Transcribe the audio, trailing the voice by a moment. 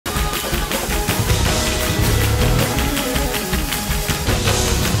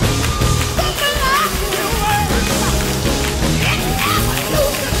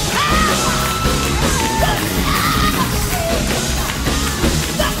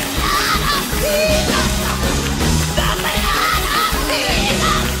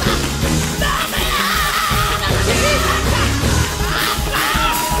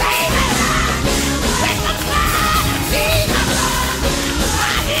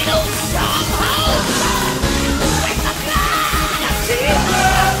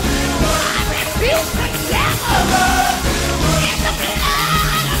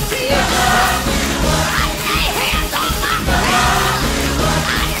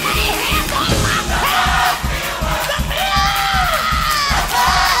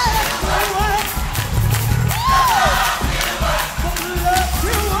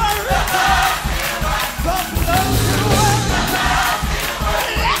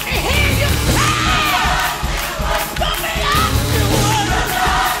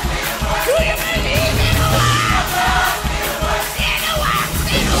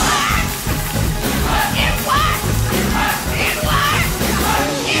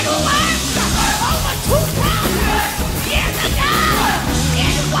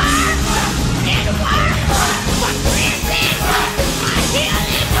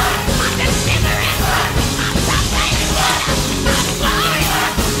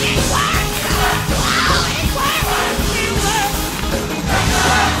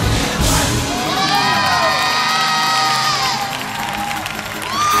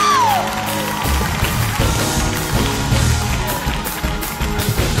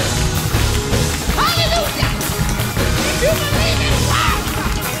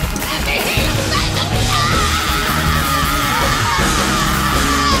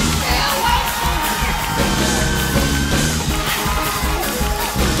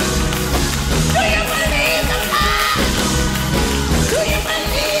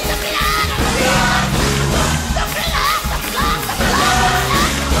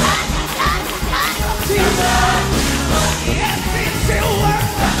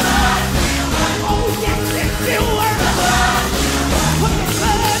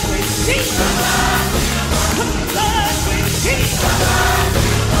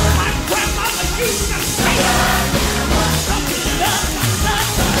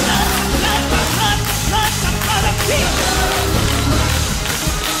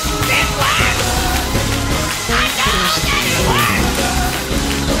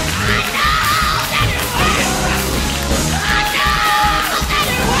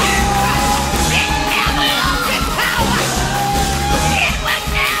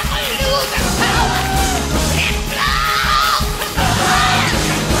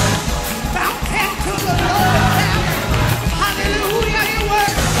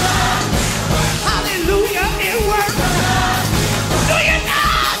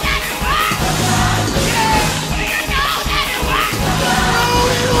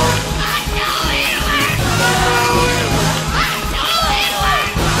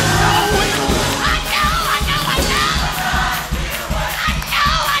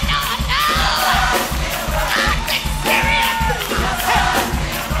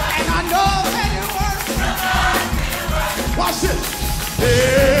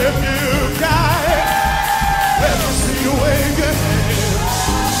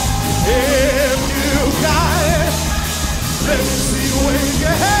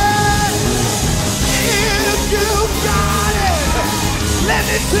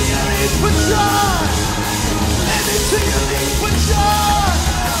see you leap for joy. Let me see you leap for joy.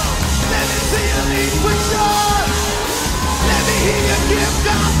 Let me see you leap for joy. Let me hear you give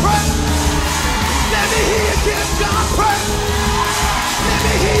God praise. Let me hear you give God praise. Let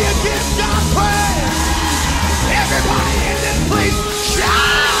me hear you give God praise. Everybody in this place,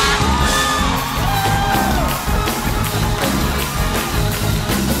 shout!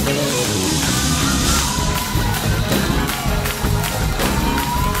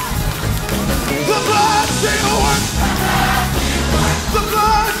 The blood still works. The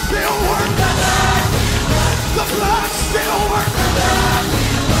blood still works. The blood still works.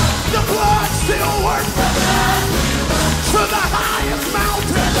 The blood still works. To the highest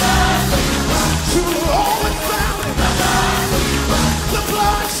mountain, to the lowest valley. The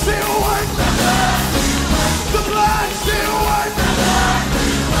blood still works. The blood still works.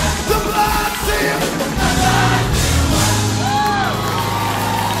 The blood still.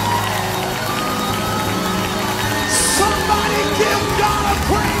 Somebody give God a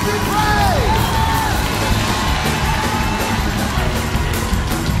praise and praise.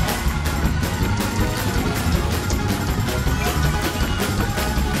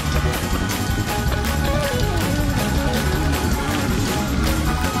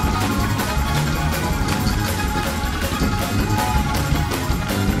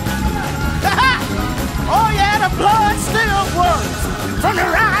 Oh yeah, the blood still works. From the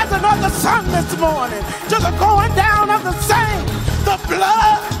rising of the sun this morning to the going down of the same. The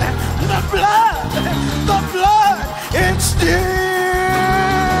blood, the blood, the blood, it still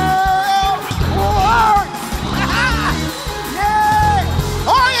works. Yeah.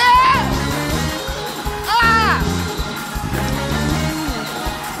 Oh yeah. Ah.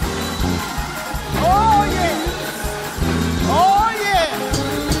 Oh yeah. Oh yeah.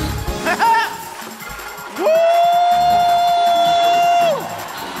 Woo!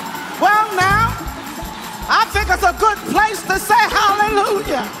 Well now, I think it's a good place to say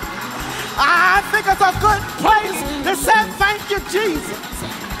hallelujah. I think it's a good place to say thank you, Jesus.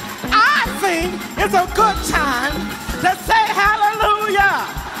 I think it's a good time to say hallelujah.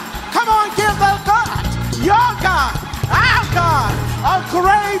 Come on, give the God, your God, our God, a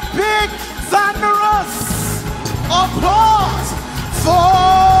great big thunderous applause for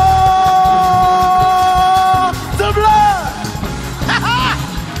the blood.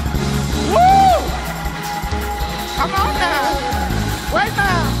 Woo! Come on now. Wait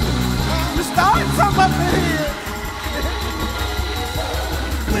now. You started something up in here.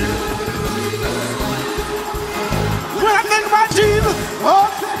 When I think about Jesus, oh,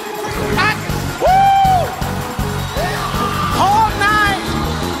 woo! All night.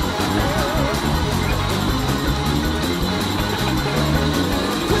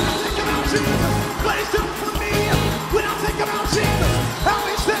 What he's doing for me. When I think about Jesus, how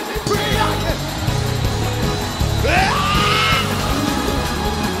he set me free, I can.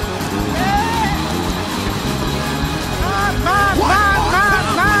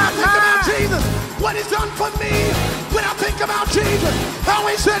 Jesus, what he's done for me. When I think about Jesus, how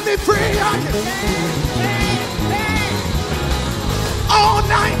he set me free, I can. All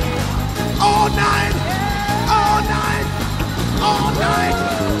night, all night, all night, all night,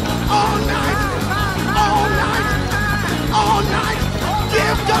 all night, all night, all night.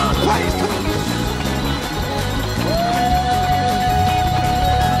 Give God praise.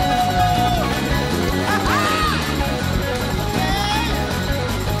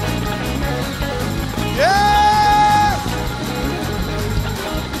 Yeah!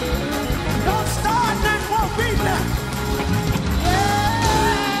 Don't start, that won't be nothing.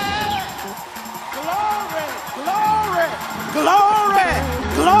 Yeah! Glory, glory, glory,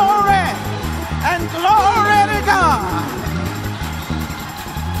 glory, and glory to God.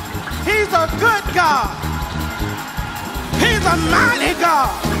 He's a good God. He's a mighty God.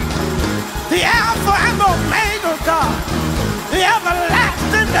 The Alpha and the Omega God. The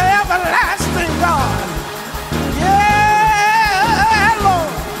everlasting God. Yeah,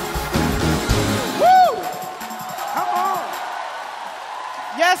 Lord. Woo! Come on.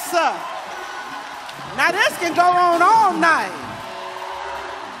 Yes, sir. Now this can go on all night.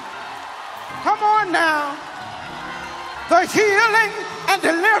 Come on now. The healing and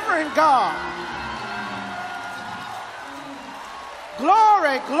delivering God.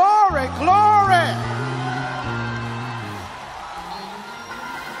 Glory, glory, glory.